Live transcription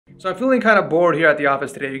So I'm feeling kind of bored here at the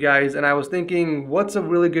office today, you guys, and I was thinking, what's a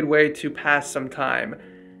really good way to pass some time?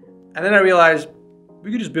 And then I realized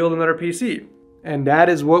we could just build another PC. And that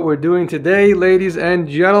is what we're doing today, ladies and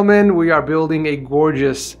gentlemen. We are building a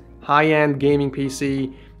gorgeous high-end gaming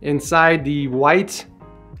PC inside the white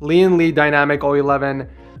Lian Dynamic 011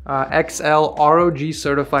 XL ROG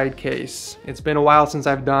certified case. It's been a while since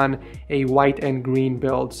I've done a white and green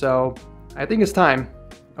build, so I think it's time.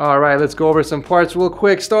 Alright, let's go over some parts real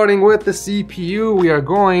quick. Starting with the CPU, we are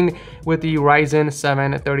going with the Ryzen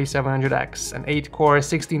 7 3700X, an 8-core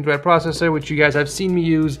 16-thread processor, which you guys have seen me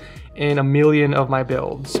use in a million of my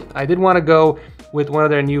builds. I did want to go with one of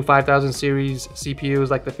their new 5000 series CPUs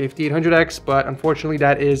like the 5800X, but unfortunately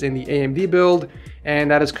that is in the AMD build, and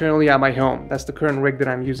that is currently at my home. That's the current rig that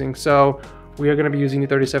I'm using. So we are going to be using the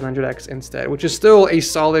 3700X instead, which is still a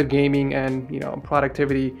solid gaming and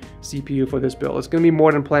productivity CPU for this build. It's going to be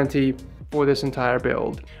more than plenty for this entire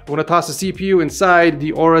build. I'm going to toss the CPU inside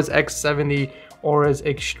the Aura's X70 Aura's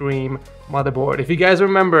Extreme motherboard. If you guys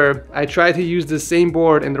remember, I tried to use the same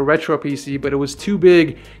board in the retro PC, but it was too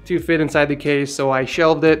big to fit inside the case, so I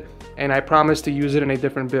shelved it and I promised to use it in a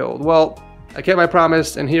different build. Well, I kept my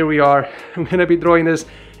promise, and here we are. I'm going to be throwing this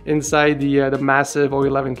inside the massive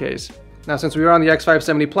 011 case. Now, since we are on the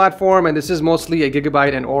X570 platform, and this is mostly a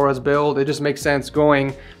Gigabyte and Aura's build, it just makes sense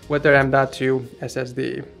going with their M.2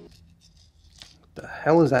 SSD. What the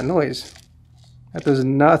hell is that noise? That does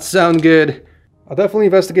not sound good. I'll definitely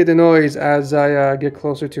investigate the noise as I get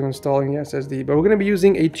closer to installing the SSD, but we're going to be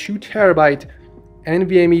using a 2TB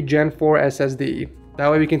NVMe Gen 4 SSD.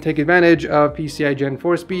 That way we can take advantage of PCI Gen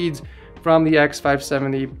 4 speeds from the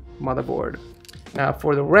X570 motherboard. Now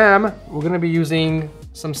for the RAM, we're going to be using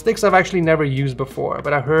some sticks I've actually never used before,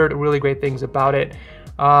 but I heard really great things about it.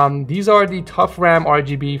 These are the Tough RAM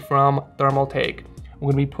RGB from Thermaltake.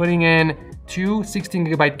 We're going to be putting in two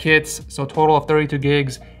 16GB kits, so a total of 32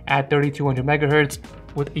 gigs at 3200 megahertz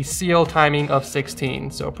with a CL timing of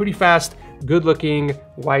 16. So pretty fast, good looking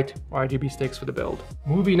white RGB sticks for the build.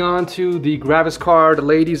 Moving on to the graphics card,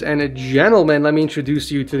 ladies and gentlemen, let me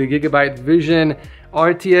introduce you to the Gigabyte Vision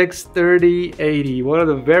RTX 3080, one of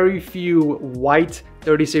the very few white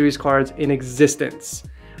 30 series cards in existence.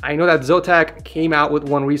 I know that Zotac came out with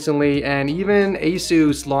one recently, and even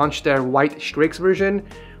Asus launched their white Strix version,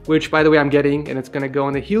 which by the way I'm getting, and it's gonna go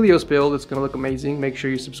in the Helios build. It's gonna look amazing. Make sure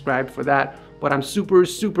you subscribe for that. But I'm super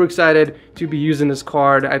excited to be using this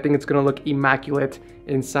card. I think it's gonna look immaculate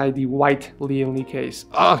inside the white Lian case.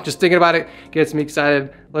 Oh, just thinking about it gets me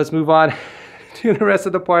excited. Let's move on to the rest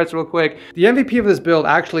of the parts real quick. The MVP of this build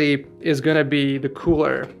actually is gonna be the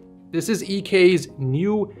cooler. This is EK's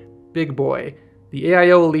new big boy, the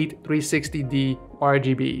AIO Elite 360D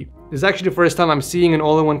RGB. This is actually the first time I'm seeing an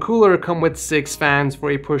all-in-one cooler come with 6 fans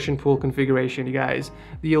for a push and pull configuration, you guys.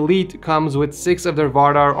 The Elite comes with 6 of their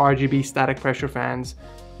Vardar RGB static pressure fans,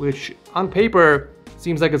 which on paper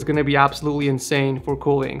seems like it's going to be absolutely insane for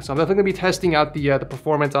cooling. So I'm definitely going to be testing out the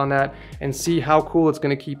performance on that and see how cool it's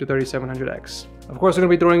going to keep the 3700X. Of course, we're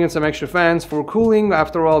going to be throwing in some extra fans for cooling.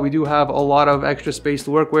 After all, we do have a lot of extra space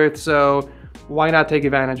to work with, so why not take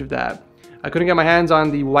advantage of that? I couldn't get my hands on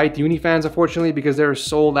the white uni fans, unfortunately, because they're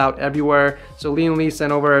sold out everywhere. So Lian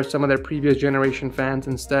sent over some of their previous generation fans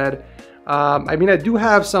instead. I mean, I do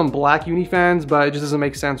have some black uni fans, but it just doesn't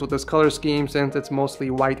make sense with this color scheme since it's mostly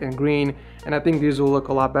white and green. And I think these will look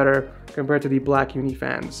a lot better compared to the black uni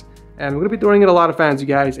fans. And we're gonna be throwing in a lot of fans, you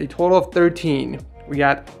guys, a total of 13. We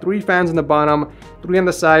got 3 fans in the bottom, 3 on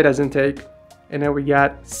the side as intake, and then we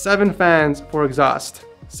got 7 fans for exhaust.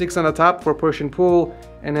 6 on the top for push and pull,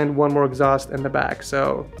 and then 1 more exhaust in the back.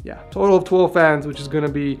 So yeah, total of 12 fans, which is gonna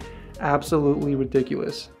be absolutely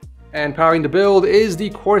ridiculous. And powering the build is the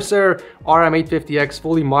Corsair RM850X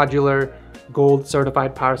fully modular gold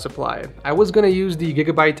certified power supply. I was gonna use the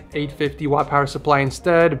Gigabyte 850 watt power supply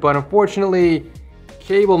instead, but unfortunately,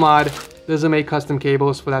 Cable Mod doesn't make custom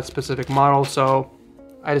cables for that specific model, so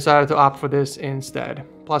I decided to opt for this instead.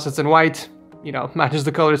 Plus it's in white, matches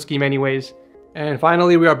the color scheme anyways. And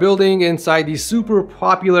finally, we are building inside the super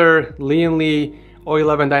popular Lian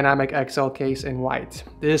 011 Dynamic XL case in white.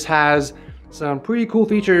 This has some pretty cool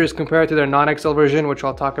features compared to their non-XL version, which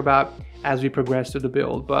I'll talk about as we progress through the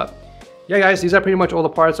build. But yeah, guys, these are pretty much all the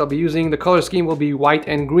parts I'll be using. The color scheme will be white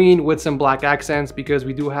and green with some black accents because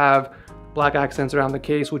we do have black accents around the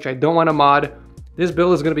case, which I don't want to mod. This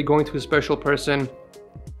build is going to be going to a special person,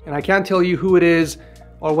 and I can't tell you who it is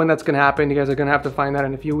or when that's going to happen. You guys are going to have to find out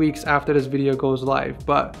in a few weeks after this video goes live.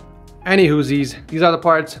 But anywhoosies, these are the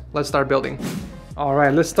parts. Let's start building. All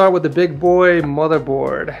right, let's start with the big boy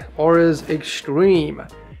motherboard, Aura's Extreme.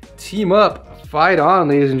 Team up, fight on,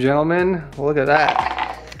 ladies and gentlemen. Look at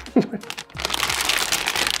that.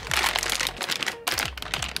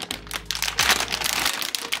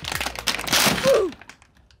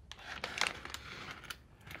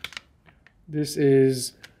 This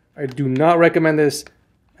is, I do not recommend this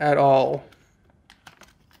at all.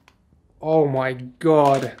 Oh my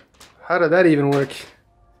god. How did that even work?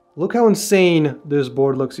 Look how insane this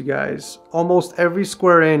board looks, you guys. Almost every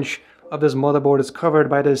square inch of this motherboard is covered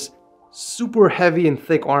by this super heavy and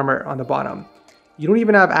thick armor on the bottom. You don't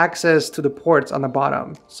even have access to the ports on the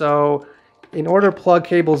bottom. So in order to plug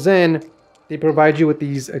cables in, they provide you with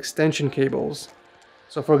these extension cables.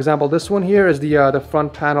 So for example, this one here is the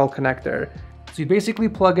front panel connector. So you basically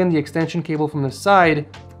plug in the extension cable from the side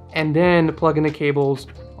and then plug in the cables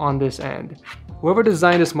on this end. Whoever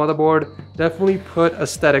designed this motherboard definitely put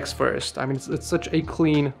aesthetics first. I mean, it's such a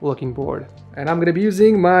clean looking board. And I'm gonna be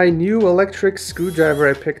using my new electric screwdriver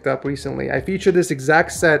I picked up recently. I featured this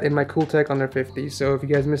exact set in my Cooltech Under 50. So if you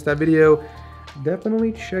guys missed that video,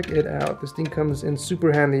 definitely check it out. This thing comes in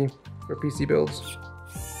super handy for PC builds.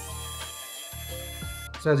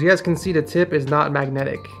 So as you guys can see, the tip is not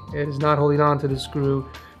magnetic. It is not holding on to the screw.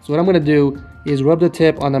 So what I'm gonna do is rub the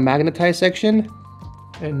tip on the magnetized section,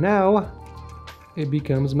 and now it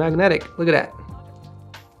becomes magnetic. Look at that.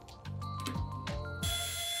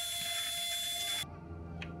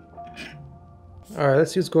 All right,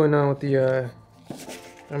 let's see what's going on with the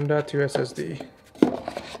M.2 SSD.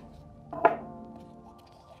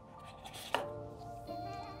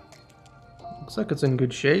 Looks like it's in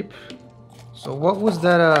good shape. So what was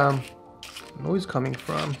that noise coming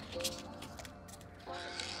from?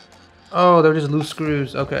 Oh, they're just loose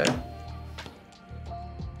screws. Okay.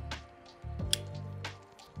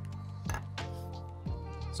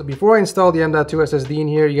 So before I install the M.2 SSD in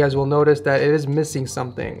here, you guys will notice that it is missing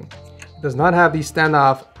something. It does not have the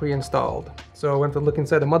standoff pre-installed. So I went to look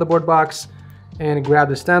inside the motherboard box and grab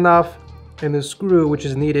the standoff and the screw which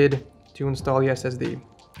is needed to install the SSD.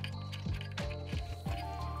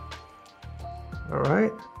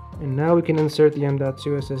 Alright, and now we can insert the M.2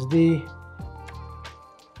 SSD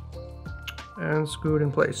and screw it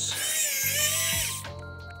in place.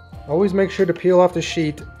 Always make sure to peel off the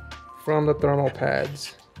sheet from the thermal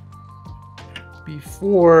pads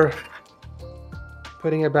before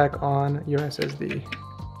putting it back on your SSD.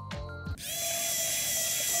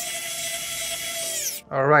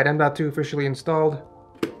 Alright, M.2 officially installed.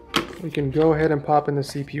 We can go ahead and pop in the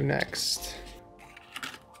CPU next.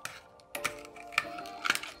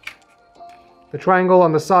 The triangle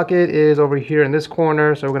on the socket is over here in this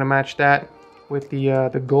corner, so we're going to match that with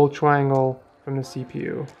the gold triangle from the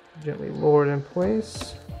CPU. Gently lower it in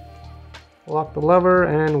place, lock the lever,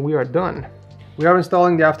 and we are done. We are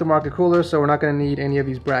installing the aftermarket cooler, so we're not going to need any of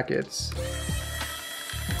these brackets.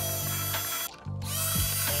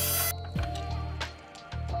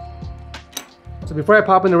 So before I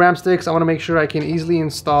pop in the RAM sticks, I want to make sure I can easily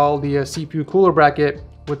install the CPU cooler bracket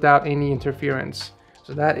without any interference.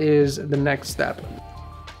 So that is the next step.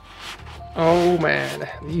 Oh man,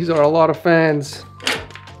 these are a lot of fans.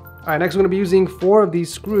 All right, next we're gonna be using 4 of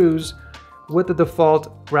these screws with the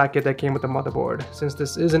default bracket that came with the motherboard. Since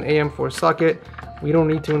this is an AM4 socket, we don't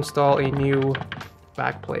need to install a new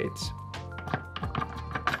back plate.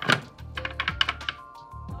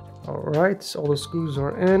 All right, all the screws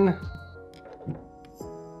are in.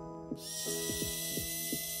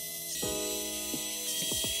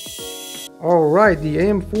 Alright, the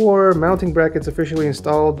AM4 mounting bracket's officially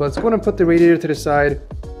installed, but let's go and put the radiator to the side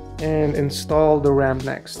and install the RAM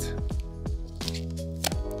next.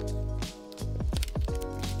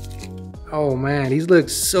 Oh man, these look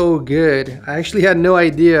so good. I actually had no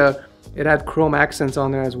idea it had chrome accents on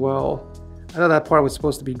there as well. I thought that part was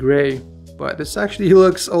supposed to be gray, but this actually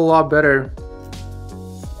looks a lot better.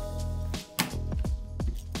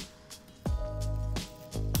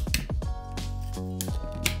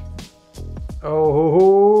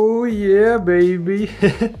 Oh yeah, baby.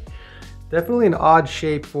 Definitely an odd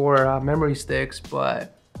shape for memory sticks,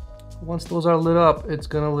 but once those are lit up, it's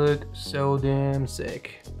gonna look so damn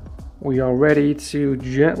sick. We are ready to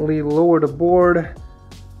gently lower the board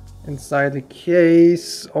inside the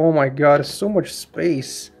case. Oh my god, there's so much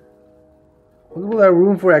space. Look at all that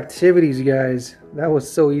room for activities, you guys. That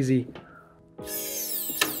was so easy.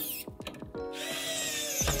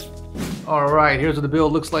 Alright, here's what the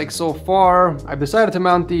build looks like so far. I've decided to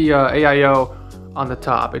mount the AIO on the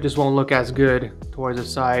top. It just won't look as good towards the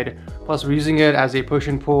side. Plus we're using it as a push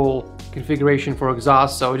and pull configuration for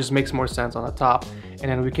exhaust, so it just makes more sense on the top. And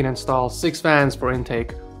then we can install 6 fans for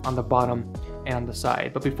intake on the bottom and on the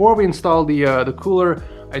side. But before we install the cooler,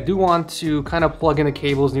 I do want to kind of plug in the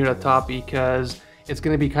cables near the top because it's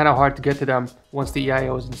going to be kind of hard to get to them once the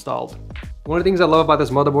EIO is installed. One of the things I love about this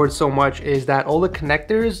motherboard so much is that all the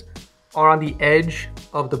connectors are on the edge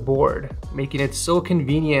of the board, making it so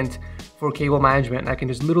convenient for cable management. I can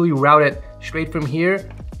just literally route it straight from here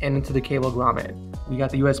and into the cable grommet. We got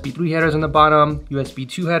the USB 3 headers on the bottom, USB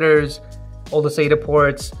 2 headers, all the SATA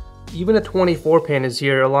ports, even a 24 pin is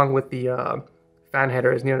here along with the fan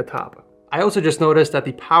headers near the top. I also just noticed that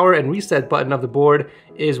the power and reset button of the board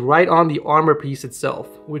is right on the armor piece itself,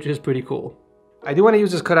 which is pretty cool. I do want to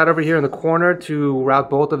use this cutout over here in the corner to route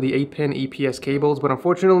both of the 8-pin EPS cables, but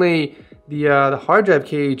unfortunately the hard drive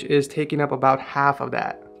cage is taking up about half of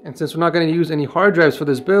that. And since we're not going to use any hard drives for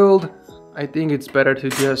this build, I think it's better to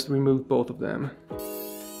just remove both of them.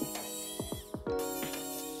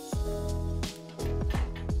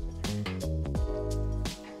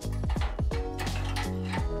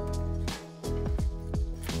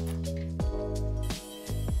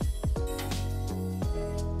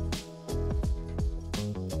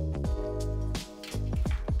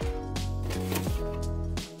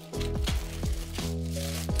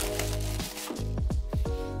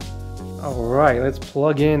 All right, let's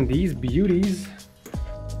plug in these beauties.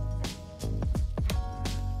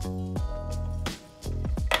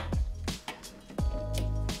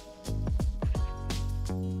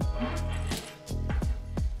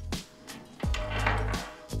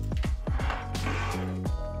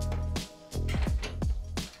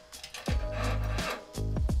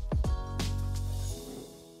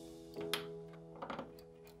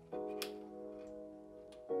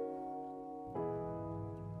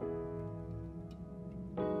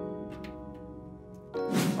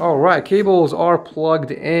 All right, cables are plugged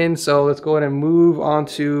in, so let's go ahead and move on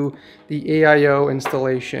to the AIO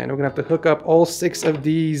installation. We're gonna have to hook up all 6 of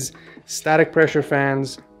these static pressure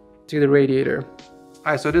fans to the radiator.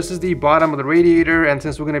 All right, so this is the bottom of the radiator, and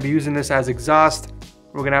since we're gonna be using this as exhaust,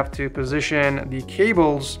 we're gonna have to position the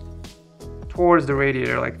cables towards the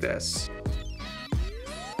radiator like this.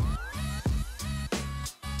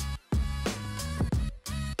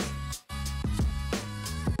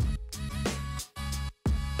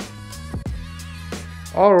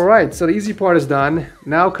 All right, so the easy part is done.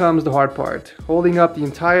 Now comes the hard part, holding up the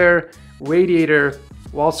entire radiator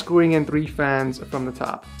while screwing in 3 fans from the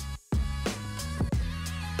top.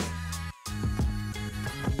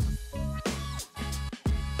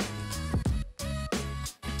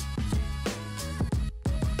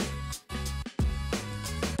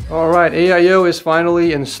 All right, AIO is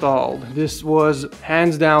finally installed. This was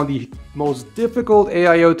hands down the most difficult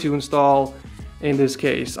AIO to install in this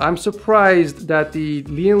case. I'm surprised that the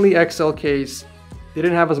Lian XL case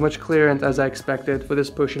didn't have as much clearance as I expected for this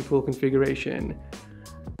push and pull configuration.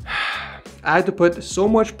 I had to put so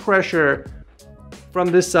much pressure from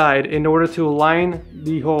this side in order to align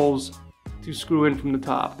the holes to screw in from the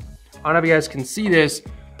top. I don't know if you guys can see this,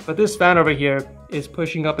 but this fan over here is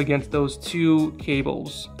pushing up against those 2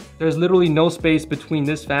 cables. There's literally no space between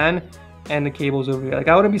this fan and the cables over here. Like,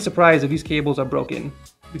 I wouldn't be surprised if these cables are broken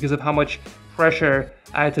because of how much pressure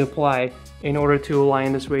I had to apply in order to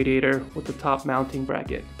align this radiator with the top mounting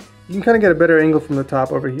bracket. You can kind of get a better angle from the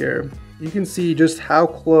top over here. You can see just how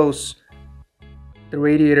close the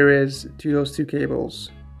radiator is to those 2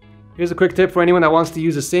 cables. Here's a quick tip for anyone that wants to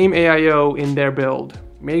use the same AIO in their build.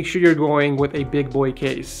 Make sure you're going with a big boy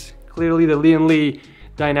case. Clearly the Lian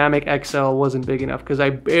Dynamic XL wasn't big enough because I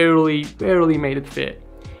barely made it fit.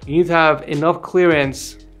 You need to have enough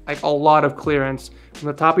clearance, like a lot of clearance, from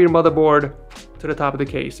the top of your motherboard to the top of the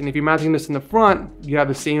case. And if you're mounting this in the front, you have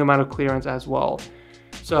the same amount of clearance as well.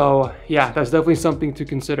 So yeah, that's definitely something to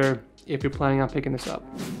consider if you're planning on picking this up.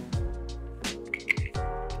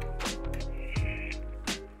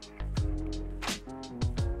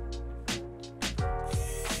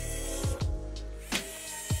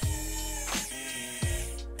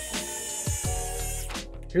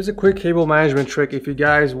 Here's a quick cable management trick if you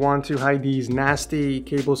guys want to hide these nasty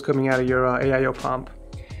cables coming out of your AIO pump.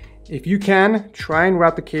 If you can, try and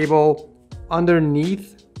route the cable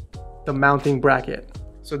underneath the mounting bracket.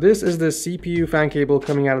 So this is the CPU fan cable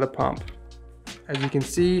coming out of the pump. As you can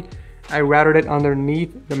see, I routed it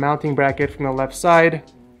underneath the mounting bracket from the left side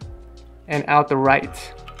and out the right.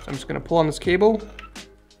 So I'm just gonna pull on this cable.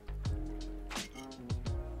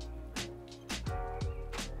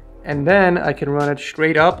 And then I can run it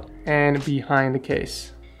straight up and behind the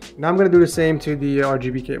case. Now I'm gonna do the same to the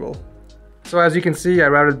RGB cable. So as you can see, I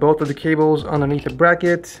routed both of the cables underneath the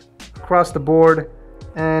bracket, across the board,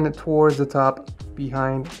 and towards the top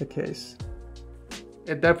behind the case.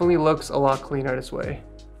 It definitely looks a lot cleaner this way.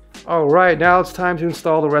 All right, now it's time to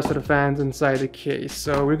install the rest of the fans inside the case.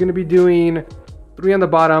 So we're gonna be doing 3 on the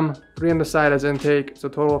bottom, 3 on the side as intake, so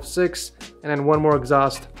a total of 6, and then 1 more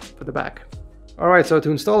exhaust for the back. Alright, so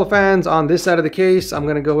to install the fans on this side of the case, I'm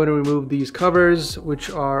going to go ahead and remove these covers,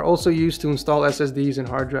 which are also used to install SSDs and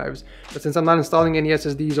hard drives. But since I'm not installing any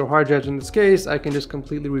SSDs or hard drives in this case, I can just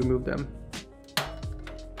completely remove them.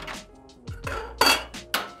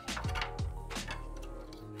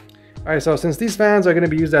 Alright, so since these fans are going to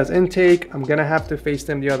be used as intake, I'm going to have to face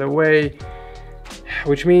them the other way,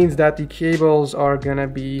 which means that the cables are going to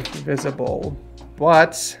be visible.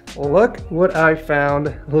 But look what I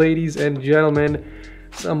found, ladies and gentlemen,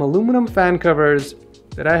 some aluminum fan covers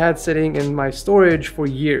that I had sitting in my storage for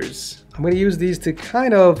years. I'm going to use these to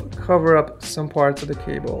kind of cover up some parts of the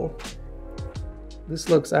cable. This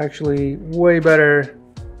looks actually way better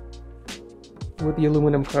with the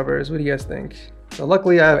aluminum covers. What do you guys think? So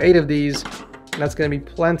luckily I have 8 of these, and that's going to be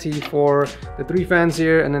plenty for the 3 fans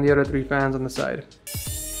here and then the other 3 fans on the side.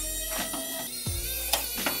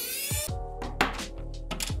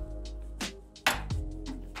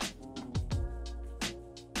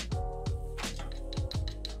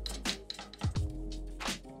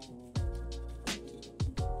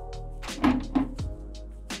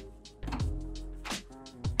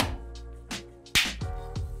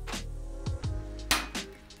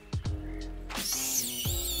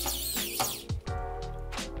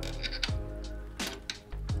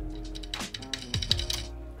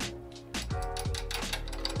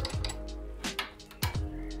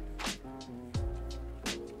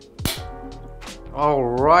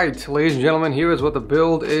 Alright, ladies and gentlemen, here is what the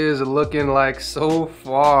build is looking like so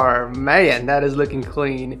far. Man, that is looking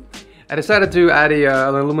clean. I decided to add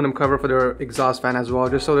an aluminum cover for the exhaust fan as well,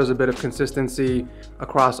 just so there's a bit of consistency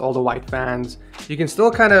across all the white fans. You can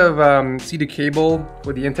still kind of see the cable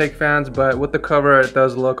with the intake fans, but with the cover it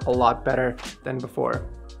does look a lot better than before.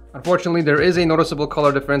 Unfortunately, there is a noticeable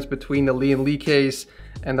color difference between the Lian case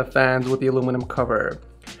and the fans with the aluminum cover.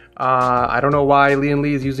 I don't know why Lian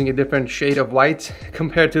is using a different shade of white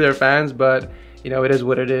compared to their fans, but you know, it is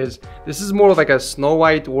what it is. This is more of like a snow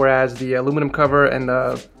white, whereas the aluminum cover and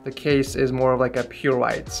the case is more of like a pure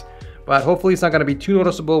white. But hopefully it's not going to be too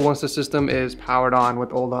noticeable once the system is powered on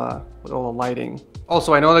with all the lighting.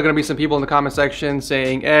 Also, I know there are going to be some people in the comment section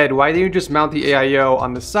saying, Ed, why didn't you just mount the AIO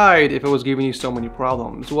on the side if it was giving you so many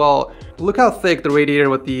problems? Well, look how thick the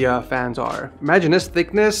radiator with the fans are. Imagine this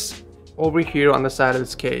thickness over here on the side of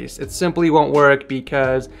this case. It simply won't work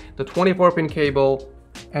because the 24-pin cable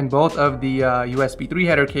and both of the USB 3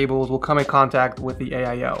 header cables will come in contact with the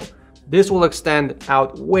AIO. This will extend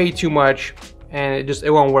out way too much, and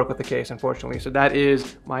it won't work with the case, unfortunately. So that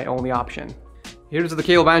is my only option. Here's what the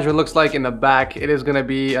cable management looks like in the back. It is going to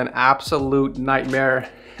be an absolute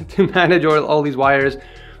nightmare to manage all these wires.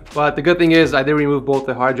 But the good thing is I did remove both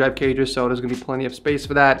the hard drive cages, so there's going to be plenty of space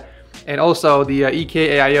for that. And also the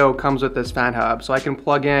EK AIO comes with this fan hub, so I can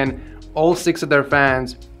plug in all 6 of their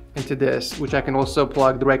fans into this, which I can also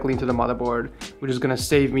plug directly into the motherboard, which is going to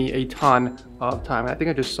save me a ton of time. I think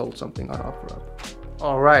I just sold something on OfferUp.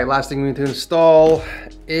 Alright, last thing we need to install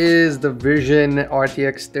is the Vision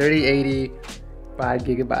RTX 3080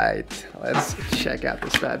 5GB. Let's check out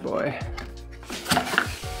this bad boy.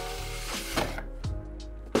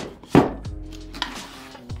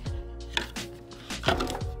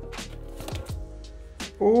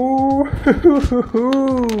 Ooh,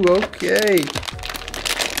 okay.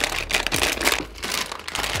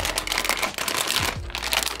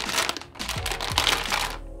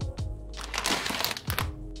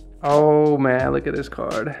 Oh man, look at this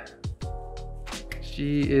card.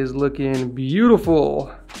 She is looking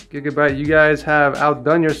beautiful. Gigabyte, you guys have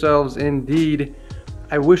outdone yourselves indeed.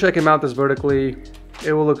 I wish I could mount this vertically.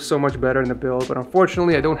 It will look so much better in the build, but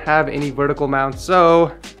unfortunately I don't have any vertical mounts,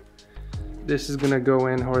 so this is gonna go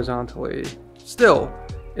in horizontally. Still,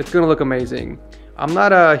 it's gonna look amazing. I'm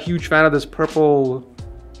not a huge fan of this purple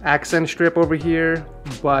accent strip over here,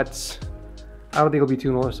 but I don't think it'll be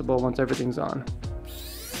too noticeable once everything's on.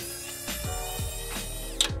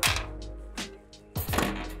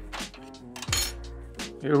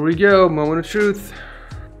 Here we go, moment of truth.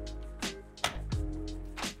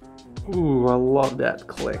 Ooh, I love that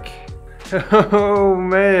click. Oh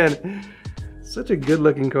man, such a good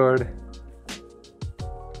looking card.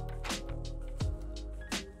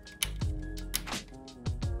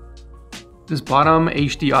 This bottom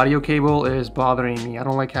HD audio cable is bothering me. I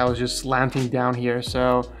don't like how it's just slanting down here,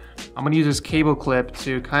 so I'm gonna use this cable clip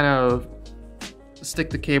to kind of stick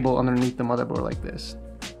the cable underneath the motherboard like this.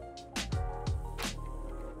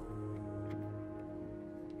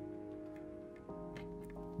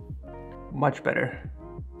 Much better.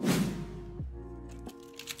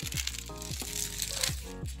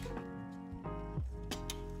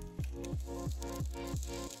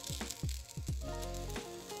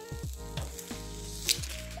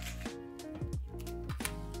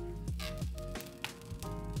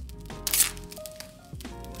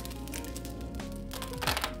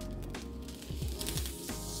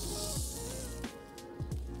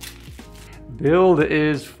 Build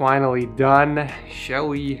is finally done. Shall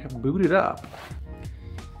we boot it up?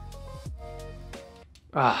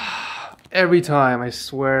 Every time, I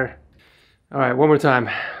swear. All right, one more time.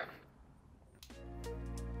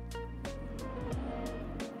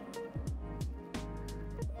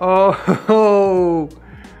 Oh,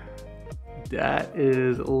 that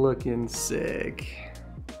is looking sick.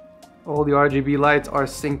 All the RGB lights are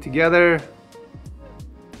synced together.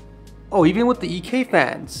 Oh, even with the EK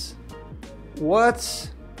fans. What?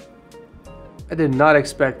 I did not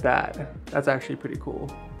expect that. That's actually pretty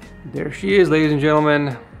cool. There she is, ladies and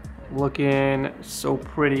gentlemen. Looking so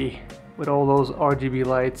pretty with all those RGB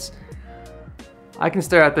lights. I can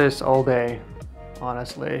stare at this all day,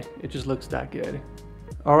 honestly. It just looks that good.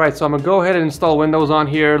 All right, so I'm gonna go ahead and install Windows on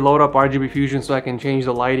here, load up RGB Fusion so I can change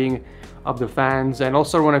the lighting of the fans, and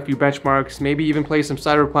also run a few benchmarks, maybe even play some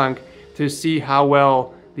Cyberpunk to see how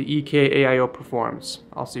well the EK AIO performs.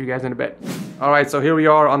 I'll see you guys in a bit. All right, so here we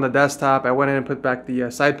are on the desktop. I went in and put back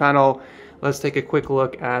the side panel. Let's take a quick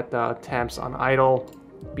look at temps on idle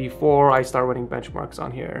before I start running benchmarks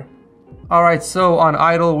on here. All right, so on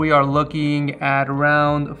idle, we are looking at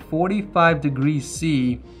around 45 degrees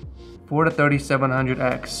C for the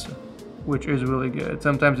 3700X, which is really good.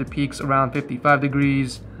 Sometimes it peaks around 55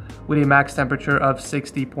 degrees with a max temperature of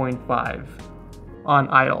 60.5 on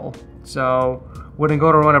idle. So we're gonna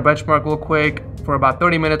go to run a benchmark real quick for about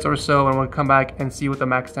 30 minutes or so, and we'll come back and see what the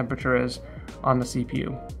max temperature is on the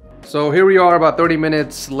CPU. So here we are about 30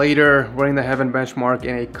 minutes later, running the Heaven benchmark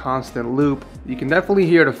in a constant loop. You can definitely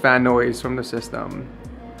hear the fan noise from the system,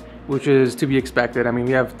 which is to be expected. I mean,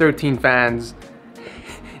 we have 13 fans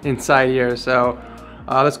inside here. So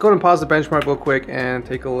let's go ahead and pause the benchmark real quick and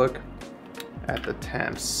take a look at the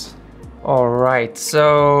temps. All right,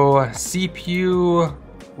 so CPU,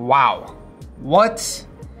 wow. What?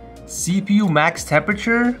 CPU max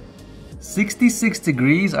temperature? 66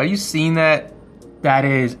 degrees, are you seeing that? That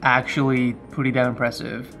is actually pretty damn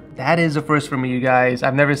impressive. That is a first for me, you guys.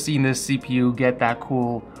 I've never seen this CPU get that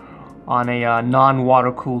cool on a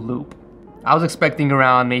non-water cooled loop. I was expecting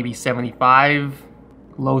around maybe 75,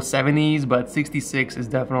 low 70s, but 66 is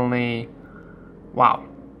definitely, wow,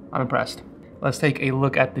 I'm impressed. Let's take a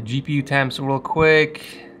look at the GPU temps real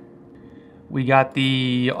quick. We got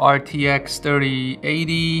the RTX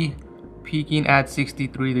 3080 peaking at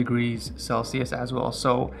 63 degrees Celsius as well.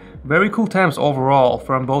 So very cool temps overall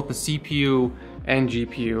from both the CPU and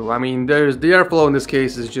GPU. I mean, the airflow in this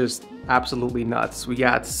case is just absolutely nuts. We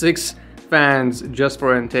got 6 fans just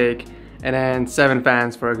for intake and then 7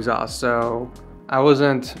 fans for exhaust. So I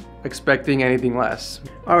wasn't expecting anything less.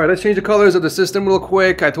 All right, let's change the colors of the system real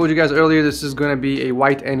quick. I told you guys earlier this is going to be a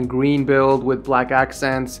white and green build with black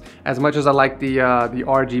accents. As much as I like the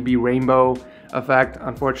RGB rainbow effect,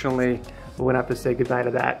 unfortunately, we're gonna have to say goodbye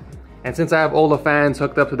to that. And since I have all the fans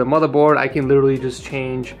hooked up to the motherboard, I can literally just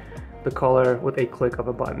change the color with a click of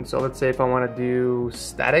a button. So let's say if I want to do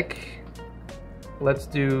static, let's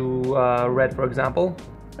do red, for example.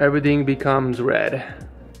 Everything becomes red.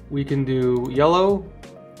 We can do yellow,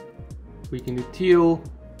 we can do teal,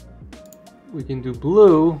 we can do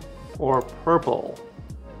blue or purple.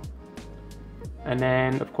 And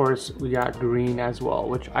then of course we got green as well,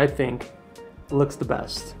 which I think looks the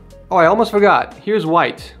best. Oh, I almost forgot. Here's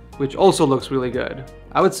white, which also looks really good.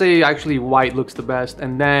 I would say actually white looks the best,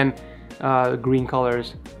 and then green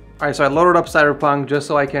colors. All right, so I loaded up Cyberpunk just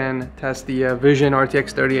so I can test the Vision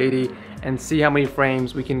RTX 3080 and see how many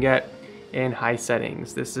frames we can get in high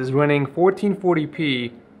settings. This is running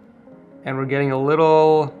 1440p, and we're getting a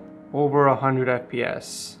little over 100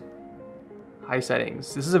 FPS. High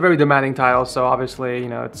settings. This is a very demanding title, so obviously, you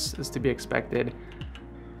know, it's to be expected.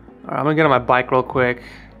 All right, I'm gonna get on my bike real quick.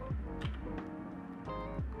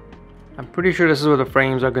 I'm pretty sure this is where the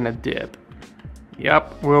frames are gonna dip.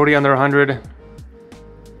 Yep, we're already under 100.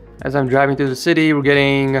 As I'm driving through the city, we're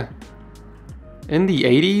getting in the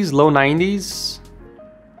 80s, low 90s.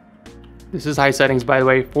 This is high settings, by the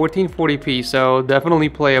way, 1440p, so definitely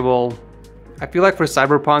playable. I feel like for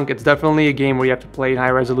Cyberpunk, it's definitely a game where you have to play in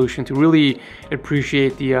high resolution to really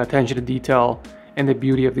appreciate the attention to detail and the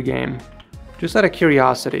beauty of the game. Just out of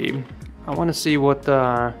curiosity, I want to see what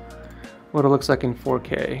it looks like in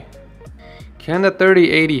 4K. Can the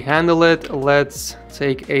 3080 handle it? Let's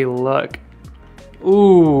take a look.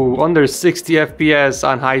 Ooh, under 60 FPS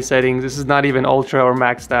on high settings. This is not even ultra or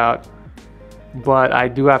maxed out. But I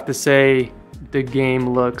do have to say, the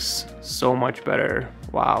game looks so much better.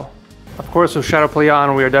 Wow. Of course, with Shadow Play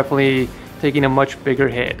on, we are definitely taking a much bigger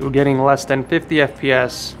hit. We're getting less than 50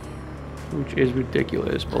 FPS, which is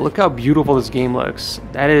ridiculous. But look how beautiful this game looks.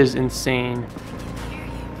 That is insane.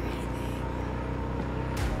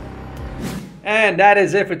 And that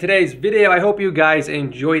is it for today's video. I hope you guys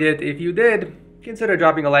enjoyed it. If you did, consider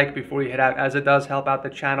dropping a like before you head out, as it does help out the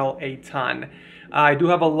channel a ton. I do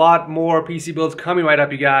have a lot more PC builds coming right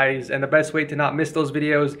up, you guys, and the best way to not miss those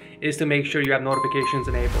videos is to make sure you have notifications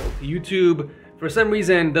enabled. YouTube, for some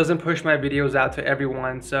reason, doesn't push my videos out to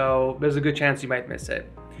everyone, so there's a good chance you might miss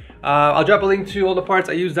it. I'll drop a link to all the parts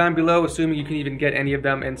I use down below, assuming you can even get any of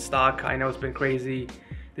them in stock. I know it's been crazy.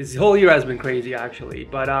 This whole year has been crazy, actually.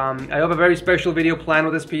 But I have a very special video planned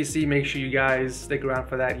with this PC. Make sure you guys stick around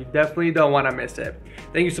for that. You definitely don't want to miss it.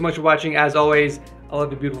 Thank you so much for watching. As always, I love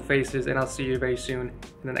your beautiful faces, and I'll see you very soon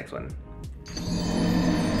in the next one.